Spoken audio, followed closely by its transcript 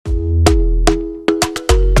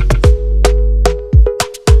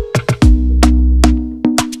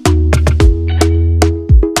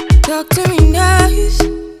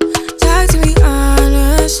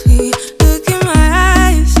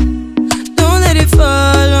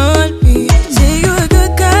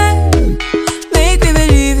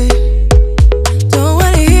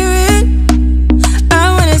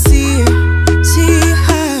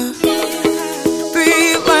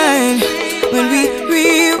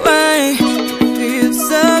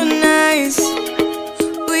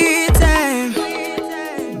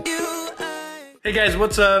Hey guys,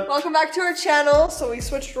 what's up? Welcome back to our channel. So we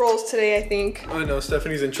switched roles today, I think. I know,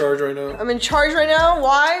 Stephanie's in charge right now. I'm in charge right now.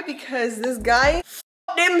 Why? Because this guy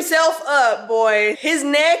f***ed himself up, boy. His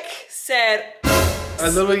neck said... I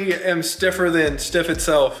literally am stiffer than stiff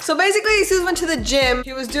itself. So basically, he went to the gym.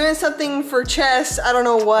 He was doing something for chest. I don't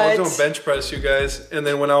know what. I was doing bench press, you guys. And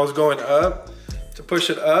then when I was going up to push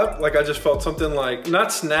it up, like I just felt something like,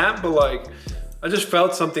 not snap, but like, I just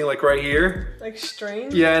felt something like right here. Like strain?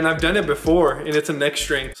 Yeah, and I've done it before, and it's a neck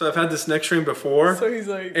strain. So I've had this neck strain before. So he's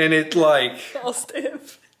like... And it like... all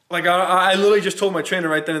stiff. Like I literally just told my trainer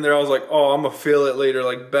right then and there, I was like, oh, I'm gonna feel it later,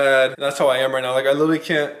 like bad. And that's how I am right now. Like I literally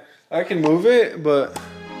can't, I can move it, but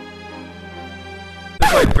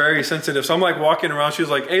it's like very sensitive. So I'm like walking around, she was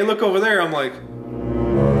like, hey, look over there. I'm like,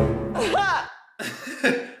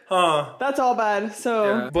 huh. That's all bad, so.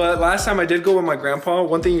 Yeah. But last time I did go with my grandpa,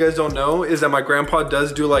 one thing you guys don't know is that my grandpa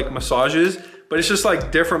does do like massages, but it's just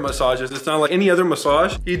like different massages. It's not like any other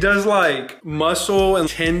massage. He does like muscle and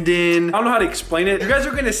tendon. I don't know how to explain it. You guys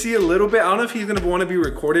are gonna see a little bit. I don't know if he's gonna wanna be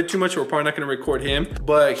recorded too much. We're probably not gonna record him,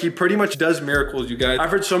 but he pretty much does miracles, you guys.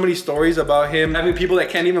 I've heard so many stories about him having people that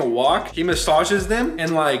can't even walk. He massages them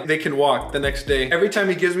and like they can walk the next day. Every time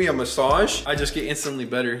he gives me a massage, I just get instantly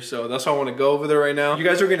better. So that's why I wanna go over there right now. You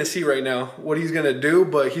guys are gonna see right now what he's gonna do,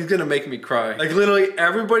 but he's gonna make me cry. Like literally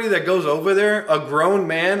everybody that goes over there, a grown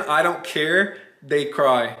man, I don't care, they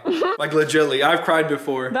cry. Like legitly, I've cried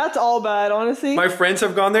before. That's all bad, honestly. My friends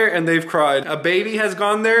have gone there and they've cried. A baby has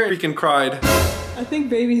gone there, freaking cried. I think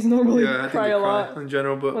babies normally I think cry they a lot. in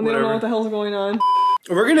general, but when they whatever. don't know what the hell's going on.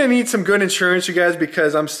 We're gonna need some good insurance, you guys,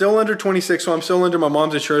 because I'm still under 26, so I'm still under my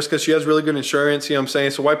mom's insurance because she has really good insurance, you know what I'm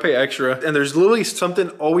saying? So why pay extra? And there's literally something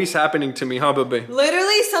always happening to me, huh, babe?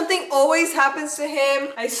 Literally, something always happens to him.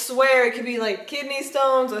 I swear, it could be like kidney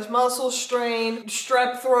stones, a muscle strain,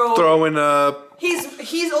 strep throat. Throwing up.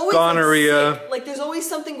 He's always gonorrhea. Like, sick. Like there's always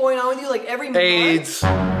something going on with you, like every AIDS.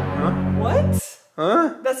 month. What?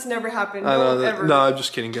 Huh? That's never happened. I know No, ever. No, I'm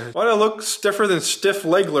just kidding, guys. Why do I look stiffer than Stiff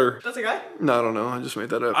Legler? That's a guy? No, I don't know. I just made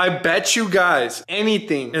that up. I bet you guys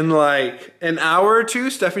anything in like an hour or two,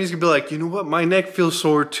 Stephanie's gonna be like, you know what? My neck feels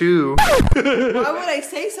sore too. Why would I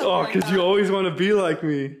say something like because that? you always want to be like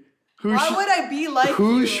me. Why would I be like you?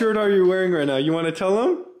 Whose shirt are you wearing right now? You want to tell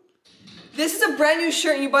them? This is a brand new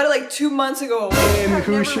shirt and you bought it like 2 months ago. And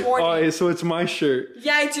whose shirt? Oh, so it's my shirt.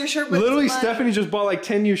 Yeah, it's your shirt, but literally, it's mine. Stephanie just bought like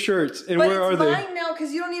 10 new shirts. And but where are they? It's mine now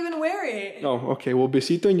because you don't even wear it. Oh, okay. Well,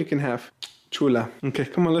 besito and you can have. Chula. Okay,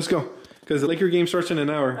 come on, let's go. Because the Laker game starts in an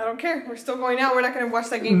hour. I don't care. We're still going out. We're not going to watch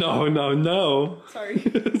that game. No.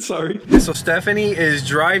 Sorry. Sorry. So Stephanie is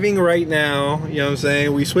driving right now. You know what I'm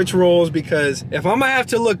saying? We switch roles because if I'm gonna have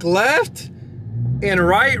to look left and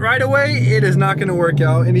right away, it is not gonna work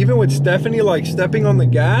out. And even with Stephanie like stepping on the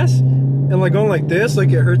gas and like going like this, like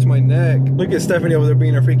it hurts my neck. Look at Stephanie over there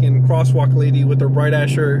being a freaking crosswalk lady with her bright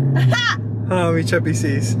ass shirt. Huh, me chuppy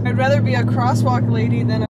sees. I'd rather be a crosswalk lady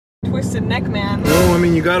than a twisted neck man. Oh, I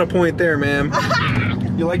mean, you got a point there, ma'am.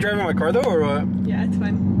 You like driving my car though, or what? Yeah, it's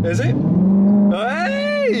fun. Is it?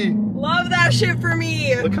 Hey! Love that shit for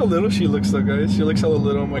me. Look how little she looks though, guys. She looks hella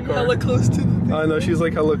little in my car. Hella close to the thing. I know, she's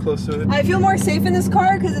like hella close to it. I feel more safe in this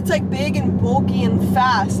car because it's like big and bulky and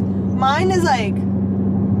fast. Mine is like...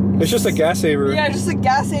 It's just a gas saver. Yeah, just a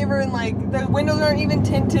gas saver and like the windows aren't even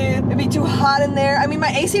tinted. It'd be too hot in there. I mean, my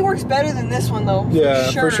AC works better than this one though.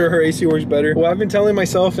 Yeah, for sure her AC works better. Well, I've been telling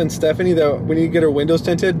myself and Stephanie that we need to get our windows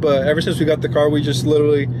tinted, but ever since we got the car, we just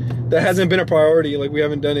literally, that hasn't been a priority. Like we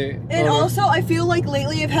haven't done it. And also, I feel like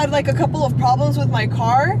lately I've had like a couple of problems with my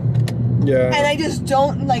car. Yeah. And I just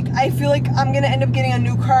don't like, I feel like I'm gonna end up getting a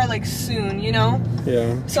new car like soon, you know?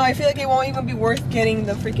 Yeah. So I feel like it won't even be worth getting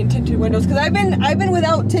the freaking tinted windows because I've been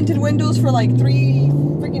without tinted windows for like 4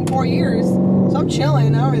 years. So I'm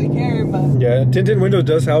chilling, I don't really care, but. Yeah, tinted window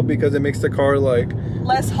does help because it makes the car like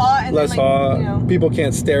less hot and less then, like, hot. You know, people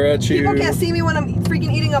can't stare at you. people can't see me when I'm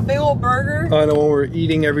freaking eating a big old burger. I know, when we're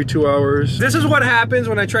eating every 2 hours. This is what happens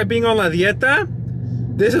when I try being on la dieta.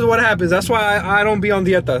 This is what happens. That's why I don't be on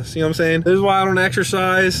dietas. You know what I'm saying? This is why I don't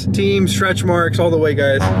exercise. Team stretch marks all the way,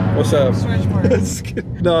 guys. What's up? Stretch marks.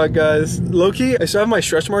 No, guys. Low-key, I still have my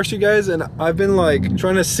stretch marks, you guys, and I've been like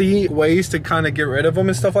trying to see ways to kind of get rid of them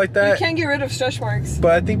and stuff like that. You can't get rid of stretch marks.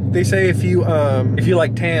 But I think they say if you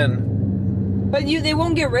like tan. But they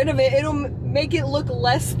won't get rid of it. It'll make it look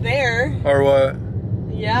less there. Or what?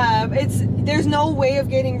 Yeah, there's no way of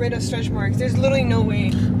getting rid of stretch marks. There's literally no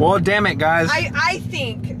way. Well, damn it, guys. I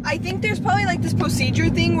think there's probably like this procedure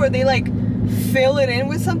thing where they like fill it in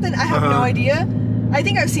with something. I have no idea. I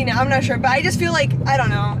think I've seen it. I'm not sure, but I just feel like, I don't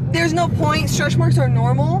know. There's no point. Stretch marks are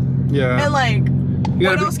normal. Yeah. And like,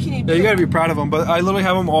 What else can you do? Yeah, you gotta be proud of them. But I literally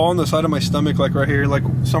have them all on the side of my stomach, like right here, like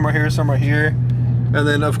some right here, some right here. And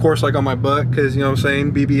then of course like on my butt, because you know what I'm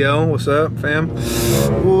saying, BBL, what's up, fam?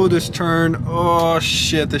 Oh, this turn, oh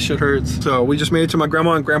shit, this shit hurts. So we just made it to my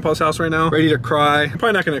grandma and grandpa's house right now, ready to cry. I'm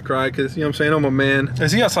probably not gonna cry, because you know what I'm saying, I'm a man.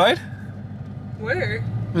 Is he outside? Where?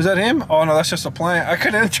 Is that him? Oh no, that's just a plant. I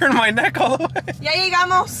couldn't turn my neck all the way. Ya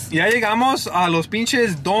llegamos. Ya llegamos a los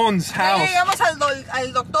pinches Don's house. Ya llegamos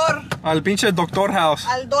al doctor. Al pinche doctor house.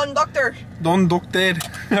 Al don doctor. Don doctor.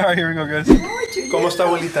 Alright, here we go, guys. ¿Cómo está,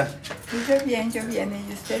 abuelita? Yo bien,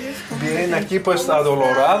 ¿y ustedes cómo Bien, están? aquí pues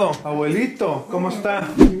adolorado. Abuelito, ¿cómo está?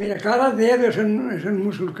 Mira, cada dedo es un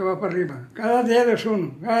músculo que va para arriba. Cada dedo es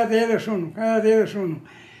uno, cada dedo es uno, cada dedo es uno.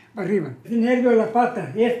 Para arriba. El nervio de la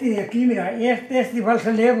pata, este de aquí, mira, este va al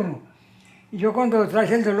cerebro. Y yo cuando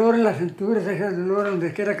traes el dolor en la cintura, traes el dolor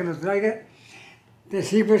donde quiera que lo traiga, te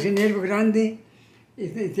sigo ese nervio grande y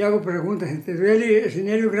te hago preguntas. Si te duele ese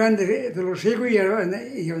nervio grande, te lo sigo y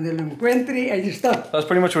donde lo encuentre, ahí está. That's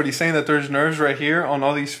pretty much what he's saying, that there's nerves right here on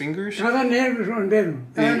all these fingers. Cada nervio es un dedo.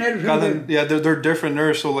 Cada nervio es un dedo. Yeah, they're different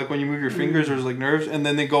nerves, so like when you move your fingers, there's like nerves, and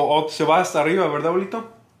then they go all, se va hasta arriba, ¿verdad, abuelito?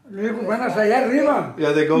 Luego van hasta allá arriba.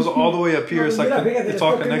 Yeah, that goes all the way up here. It's like, Mira, it's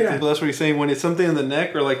all mira. connected. So that's what he's saying. When it's something in the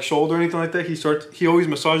neck or like shoulder or anything like that, he always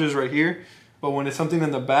massages right here. But when it's something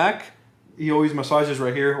in the back, he always massages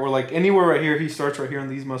right here. Or like anywhere right here, he starts right here on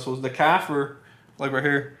these muscles. The calf or like right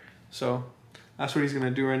here. So that's what he's going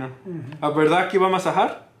to do right now. ¿Verdad que va a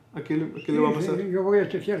masajar? Aquí le va a masar. Yo voy a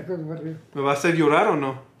chequear todo para arriba. ¿Me va a hacer llorar o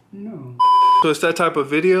no? No. So it's that type of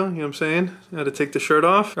video, you know what I'm saying? I had to take the shirt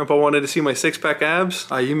off. Grandpa wanted to see my six-pack abs.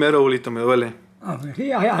 Ahí mero, abuelito, me duele. Sí,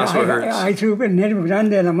 That's what hurts. hay súper nervio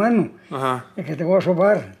grande en la mano. El que te voy a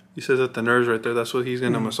sobar. He says that the nerves right there, that's what he's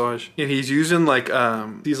gonna massage. And he's using like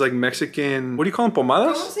these like Mexican, what do you call them,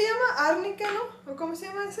 pomadas? ¿Cómo se llama? Árnica, ¿no? ¿O cómo se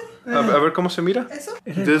llama ese? A ver cómo se mira. ¿Eso?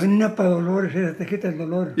 This- Una para dolores, te quita el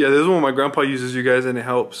dolor. Yeah, this is what my grandpa uses, you guys, and it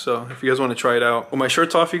helps. So if you guys want to try it out. When my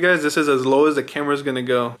shirt's off, you guys, this is as low as the camera's gonna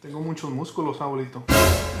go. Tengo muchos músculos, abuelito.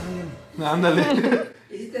 Ándale.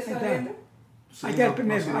 ¿Y si te está viendo? Allá el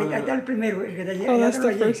primero, allá el primero. El que te Oh, ya that's te lo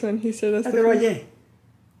the hallé. first one. He said that's Ya the te lo first. hallé.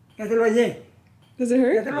 Ya te lo hallé. Does it Ya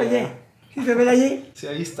hurt? te lo hallé. ¿Sí te duele allí? Sí,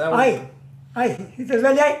 ahí está, Ay, ay, ¿sí te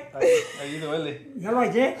duele ahí? Ahí duele. Ya lo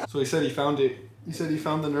hallé. So he said he found it. He said he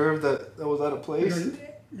found the nerve that was out of place.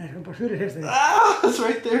 La compostura es esta. Ah, it's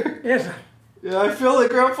right there. Esa. Yeah, I feel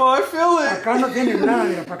it, Grandpa, I feel it. Acá no tienes nada,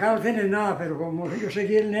 mira, para acá no tienes nada, pero como yo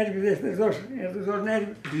seguí el nervio de estos dos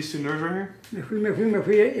nervios, These two nerves right here? me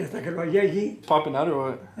fui, y hasta que lo hallé allí. Popping out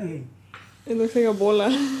or what? Ay, It looks like a bola.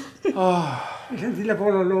 y sentí la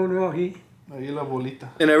bola luego aquí. Ahí la bolita.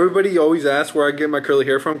 And everybody always asks where I get my curly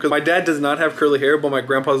hair from, because my dad does not have curly hair, but my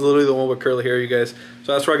grandpa's literally the one with curly hair, you guys.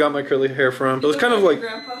 So that's where I got my curly hair from. So it's kind of like,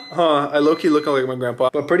 I low-key look like my grandpa.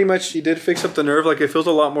 But pretty much he did fix up the nerve, like it feels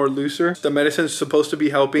a lot more looser. The medicine's supposed to be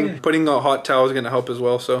helping. Putting a hot towel is gonna help as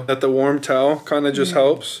well, so that the warm towel kind of just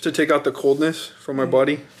helps to take out the coldness from my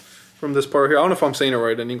body. From this part here. I don't know if I'm saying it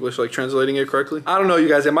right in English, like translating it correctly. I don't know, you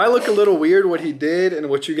guys. It might look a little weird what he did and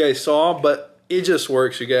what you guys saw, but it just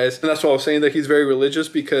works, you guys. And that's why I was saying that he's very religious,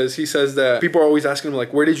 because he says that people are always asking him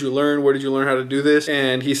like, where did you learn? Where did you learn how to do this?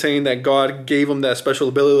 And he's saying that God gave him that special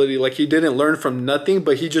ability. Like he didn't learn from nothing,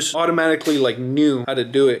 but he just automatically like knew how to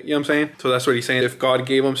do it. You know what I'm saying? So that's what he's saying. If God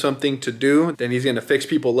gave him something to do, then he's gonna fix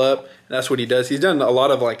people up. And that's what he does. He's done a lot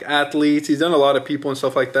of like athletes. He's done a lot of people and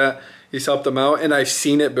stuff like that. He's helped them out. And I've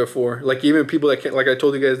seen it before. Like even people that can't, like I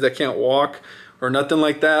told you guys, that can't walk or nothing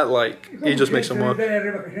like that, like he just makes them walk. No,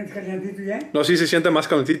 sí se siente más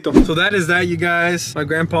calentito. So that is that, you guys. My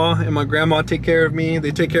grandpa and my grandma take care of me. They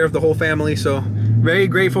take care of the whole family, so very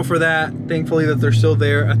grateful for that. Thankfully that they're still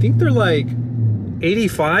there. I think they're like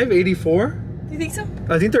 85, 84. You think so?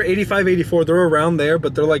 I think they're 85, 84. They're around there,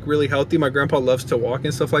 but they're like really healthy. My grandpa loves to walk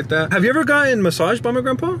and stuff like that. Have you ever gotten massaged by my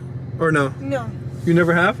grandpa? Or no? No. You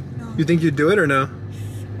never have? No. You think you'd do it or no?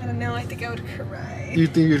 I don't know. I think I would cry. You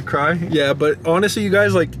think you'd cry? Yeah, but honestly, you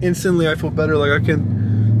guys, like instantly I feel better. Like I can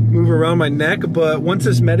move around my neck, but once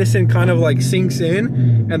this medicine kind of like sinks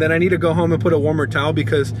in, and then I need to go home and put a warmer towel,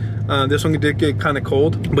 because this one did get kind of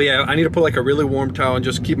cold. But yeah, I need to put like a really warm towel and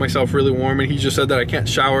just keep myself really warm. And he just said that I can't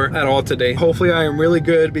shower at all today. Hopefully I am really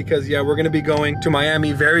good, because yeah, we're gonna be going to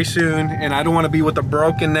Miami very soon, and I don't want to be with a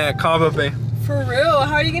broken neck. Cava Bay. For real?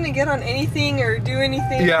 How are you gonna get on anything or do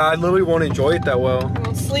anything? Yeah, I literally won't enjoy it that well. You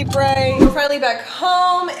won't sleep right. We're finally back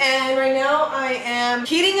home, and right now I am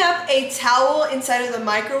heating up a towel inside of the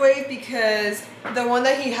microwave, because the one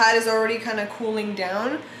that he had is already kind of cooling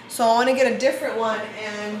down. So I want to get a different one,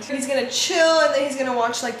 and he's gonna chill, and then he's gonna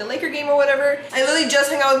watch like the Laker game or whatever. I literally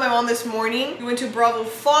just hung out with my mom this morning. We went to Bravo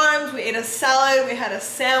Farms, we ate a salad, we had a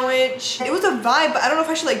sandwich. It was a vibe, but I don't know if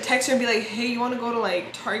I should like text her and be like, hey, you want to go to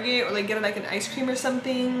like Target or like get like an ice cream or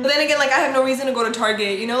something? But then again, like I have no reason to go to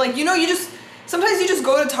Target, you know, you just sometimes you just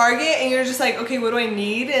go to Target and you're just like, okay, what do I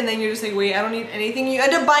need? And then you're just like, wait, I don't need anything. You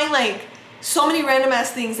end up buying like so many random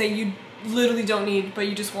ass things that you literally don't need, but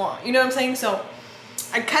you just want, you know what I'm saying? So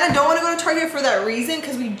I kind of don't want to go to Target for that reason,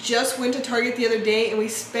 because we just went to Target the other day and we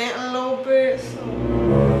spent a little bit.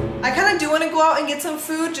 So I kind of do want to go out and get some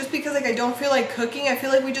food, just because like I don't feel like cooking. I feel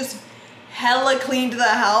like we just hella cleaned the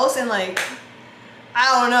house, and like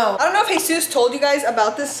I don't know if Jesus told you guys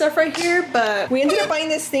about this stuff right here, but we ended up buying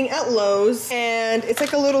this thing at Lowe's, and it's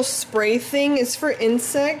like a little spray thing. It's for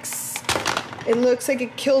insects. It looks like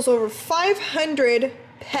it kills over 500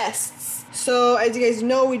 pests. So as you guys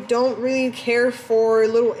know, we don't really care for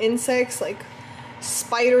little insects like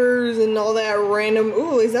spiders and all that random.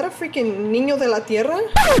 Ooh, is that a freaking Niño de la Tierra?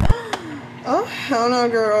 Oh hell no,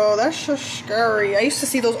 girl, that's just scary. I used to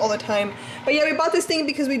see those all the time. But yeah, we bought this thing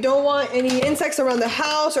because we don't want any insects around the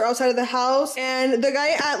house or outside of the house. And the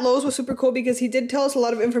guy at Lowe's was super cool because he did tell us a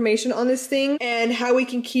lot of information on this thing and how we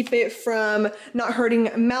can keep it from not hurting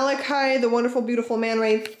Malachi, the wonderful, beautiful man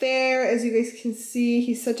right there. As you guys can see,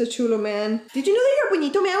 he's such a chulo man. Did you know that you're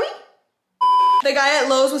bonito, Maui? The guy at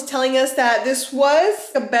Lowe's was telling us that this was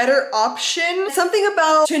a better option. Something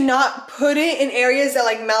about to not put it in areas that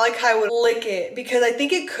like Malachi would lick it, because I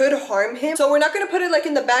think it could harm him. So we're not gonna put it like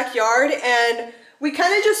in the backyard, and we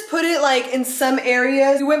kind of just put it like in some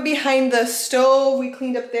areas. We went behind the stove, we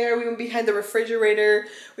cleaned up there, we went behind the refrigerator,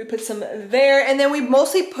 we put some there, and then we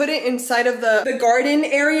mostly put it inside of the garden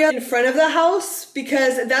area in front of the house,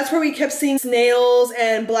 because that's where we kept seeing snails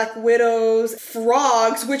and black widows,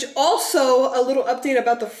 frogs, which also a little update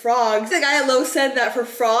about the frogs. The guy at Lowe's said that for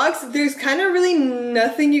frogs, there's kind of really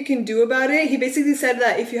nothing you can do about it. He basically said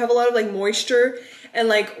that if you have a lot of like moisture and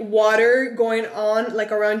like water going on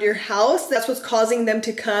like around your house, that's what's causing them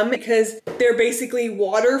to come, because they're basically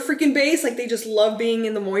water freaking based. Like they just love being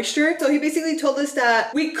in the moisture. So he basically told us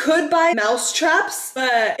that we could buy mouse traps,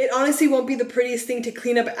 but it honestly won't be the prettiest thing to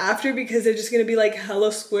clean up after, because they're just gonna be like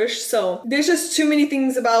hella squished. So there's just too many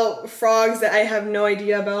things about frogs that I have no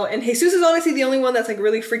idea about, and Jesus is honestly the only one that's like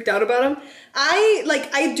really freaked out about them.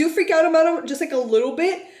 I do freak out about them just like a little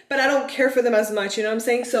bit, but I don't care for them as much, you know what I'm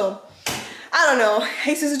saying? So I don't know,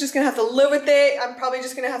 Jesus is just gonna have to live with it. I'm probably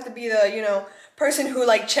just gonna have to be the, you know, person who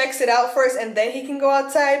like checks it out first and then he can go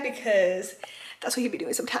outside, because that's what he'd be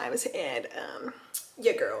doing sometimes. And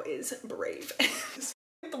your girl is brave.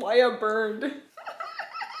 Why I burned.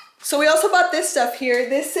 So we also bought this stuff here.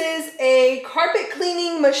 This is a carpet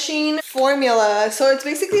cleaning machine formula. So it's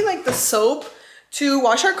basically like the soap to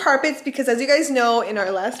wash our carpets, because as you guys know, in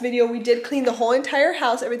our last video we did clean the whole entire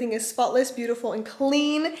house. Everything is spotless, beautiful, and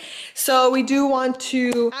clean. So we do want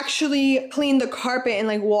to actually clean the carpet and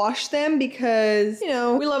like wash them, because you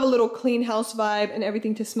know, we love a little clean house vibe and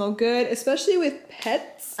everything to smell good, especially with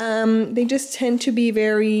pets. They just tend to be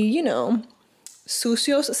very, you know,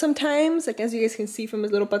 sucios sometimes. Like as you guys can see from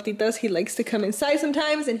his little patitas, he likes to come inside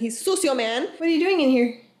sometimes, and he's sucio man. What are you doing in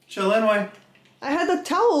here? Chillin', why? I had the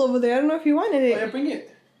towel over there. I don't know if you wanted it. Oh, yeah, bring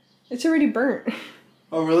it. It's already burnt.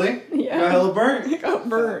 Oh, really? Yeah. You got hella burnt. It got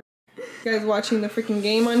burnt. You guys watching the freaking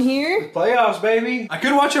game on here? Playoffs, baby. I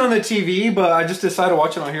could watch it on the TV, but I just decided to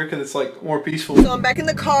watch it on here because it's like more peaceful. So I'm back in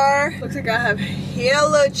the car. Looks like I have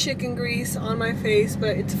hella chicken grease on my face,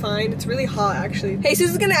 but it's fine. It's really hot actually. Hey,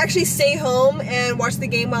 Jesus is gonna actually stay home and watch the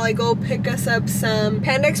game while I go pick us up some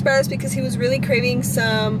Panda Express, because he was really craving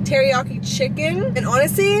some teriyaki chicken. And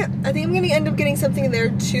honestly, I think I'm gonna end up getting something there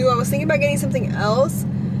too. I was thinking about getting something else,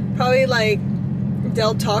 probably like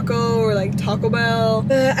Del Taco or like Taco Bell.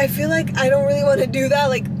 But I feel like I don't really want to do that.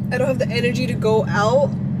 Like I don't have the energy to go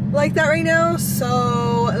out like that right now.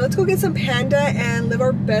 So let's go get some Panda and live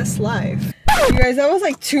our best life. You guys, that was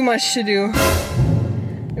like too much to do.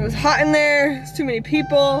 It was hot in there, there's too many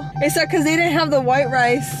people. It's not because they didn't have the white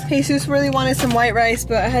rice. Jesus really wanted some white rice,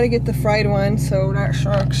 but I had to get the fried one, so that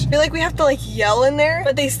sucks. I feel like we have to like yell in there,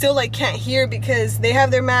 but they still like can't hear because they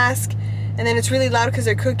have their mask, and then it's really loud because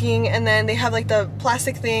they're cooking, and then they have like the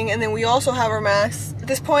plastic thing, and then we also have our masks. But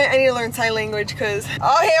this point, I need to learn sign language because,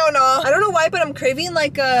 oh hell no. I don't know why, but I'm craving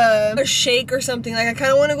like a shake or something. Like I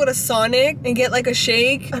kind of want to go to Sonic and get like a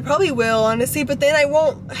shake. I probably will, honestly, but then I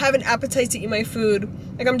won't have an appetite to eat my food.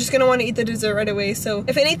 Like I'm just gonna want to eat the dessert right away. So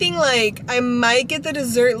if anything, like I might get the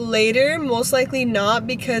dessert later, most likely not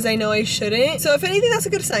because I know I shouldn't. So if anything, that's a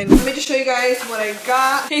good sign. Let me just show you guys what I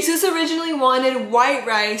got. Jesus originally wanted white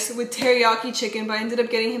rice with teriyaki chicken, but I ended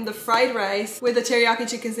up getting him the fried rice with the teriyaki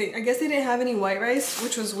chicken. I guess they didn't have any white rice,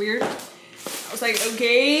 which was weird. I was like,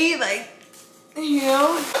 okay, like, you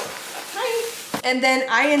know, hi. And then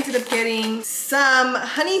I ended up getting some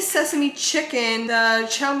honey sesame chicken, the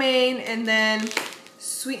chow mein, and then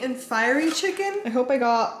sweet and fiery chicken. I hope I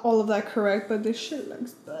got all of that correct, but this shit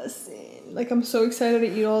looks bussin'. Like I'm so excited to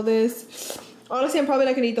eat all this. Honestly, I'm probably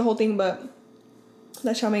not gonna eat the whole thing, but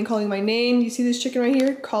that chow mein calling my name. You see this chicken right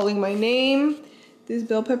here? Calling my name. This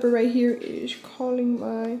bell pepper right here is calling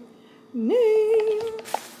my name.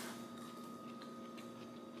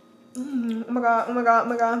 Oh my god, oh my god, oh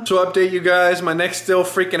my god. So update you guys, my neck still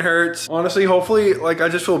freaking hurts. Honestly, hopefully, like I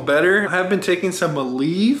just feel better. I have been taking some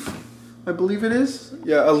Aleve, I believe it is.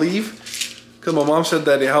 Yeah, Aleve. Cause my mom said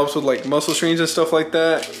that it helps with like muscle strains and stuff like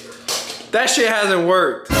that. That shit hasn't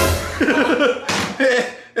worked.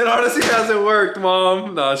 It honestly hasn't worked,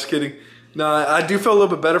 Mom. No, just kidding. Nah, I do feel a little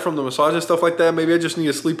bit better from the massage and stuff like that. Maybe I just need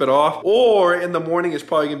to sleep it off. Or in the morning, it's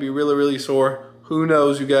probably gonna be really, really sore. Who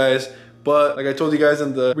knows, you guys. But like I told you guys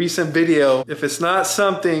in the recent video, if it's not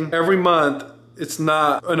something every month, it's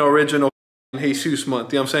not an original Jesus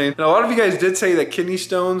month, you know what I'm saying? And a lot of you guys did say that kidney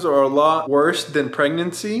stones are a lot worse than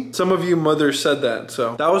pregnancy. Some of you mothers said that,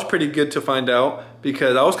 so that was pretty good to find out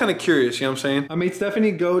because I was kind of curious, you know what I'm saying? I made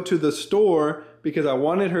Stephany go to the store because I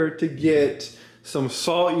wanted her to get some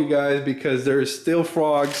salt, you guys, because there's still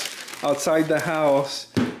frogs outside the house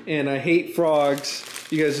and I hate frogs.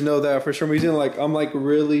 You guys know that for some reason. Like I'm like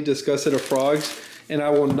really disgusted of frogs and I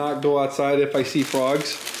will not go outside if I see frogs.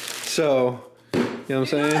 So, you know what I'm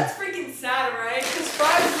saying? That's freaking sad, right? Because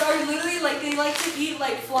frogs are literally like, they like to eat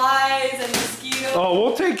like flies and mosquitoes. Oh,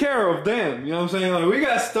 we'll take care of them. You know what I'm saying? Like we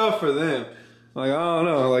got stuff for them. Like, I don't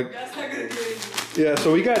know, like. That's not gonna do anything. Yeah,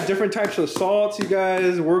 so we got different types of salts, you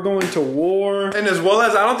guys. We're going to war. And as well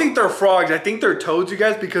as, I don't think they're frogs. I think they're toads, you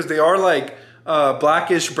guys, because they are like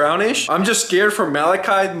blackish, brownish. I'm just scared for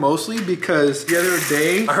Malachi mostly because the other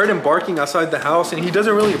day I heard him barking outside the house and he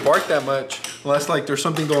doesn't really bark that much unless like there's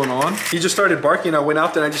something going on. He just started barking. I went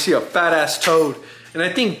out there and I just see a fat ass toad. And I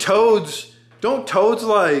think toads, don't toads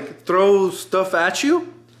like throw stuff at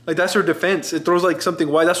you? Like that's their defense. It throws like something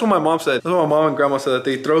white. That's what my mom said. That's what my mom and grandma said, that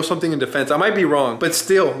they throw something in defense. I might be wrong, but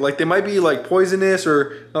still, like they might be like poisonous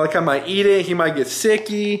or like I might eat it. He might get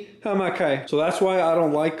sicky. So that's why I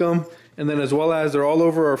don't like them. And then as well as they're all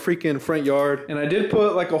over our freaking front yard. And I did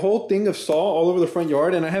put like a whole thing of salt all over the front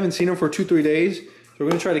yard and I haven't seen them for 2-3 days. So we're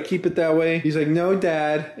gonna try to keep it that way. He's like, no,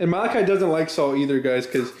 Dad. And Malachi doesn't like salt either, guys,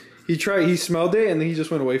 because he smelled it and then he just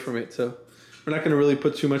went away from it. So we're not gonna really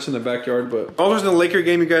put too much in the backyard, but other than the Laker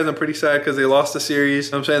game, you guys, I'm pretty sad because they lost the series.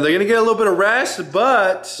 You know what I'm saying they're gonna get a little bit of rest,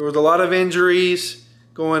 but there was a lot of injuries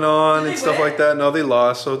going on and stuff like that. No, they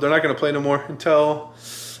lost, so they're not gonna play no more until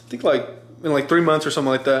I think like in like 3 months or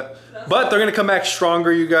something like that. But they're gonna come back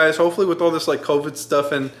stronger, you guys. Hopefully with all this like COVID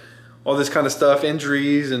stuff and all this kind of stuff,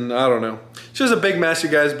 injuries, and I don't know. It's just a big mess, you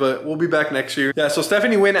guys, but we'll be back next year. Yeah, so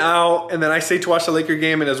Stephany went out, and then I stayed to watch the Laker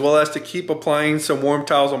game, and as well as to keep applying some warm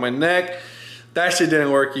towels on my neck. That shit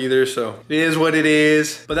didn't work either, so it is what it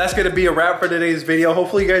is. But that's gonna be a wrap for today's video.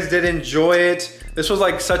 Hopefully you guys did enjoy it. This was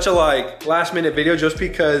like such a like last minute video just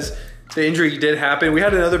because the injury did happen. We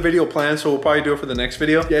had another video planned, so we'll probably do it for the next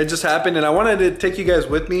video. Yeah, it just happened, and I wanted to take you guys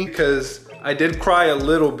with me because I did cry a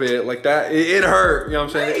little bit. Like that, it hurt, you know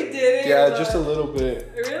what I'm saying? You did it? Yeah, just a little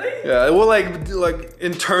bit. Really? Yeah, well like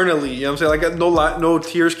internally, you know what I'm saying? Like no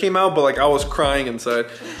tears came out, but like I was crying inside.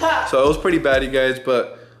 So it was pretty bad, you guys,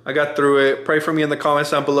 but I got through it. Pray for me in the comments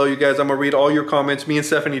down below, you guys. I'm gonna read all your comments. Me and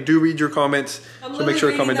Stephany do read your comments, so make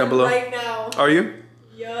sure to comment down below. Right now. Are you?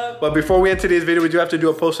 Yup. But before we end today's video, we do have to do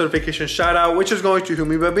a post notification shout out, which is going to who,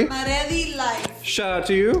 me, baby? Maredi Life. Shout out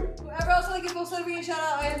to you. Whoever else want to give post notification shout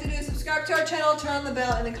out, all you have to do is subscribe to our channel, turn on the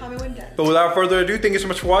bell, and then comment when done. But without further ado, thank you so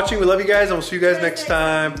much for watching. We love you guys, and we'll see you guys next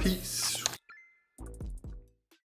time. Peace.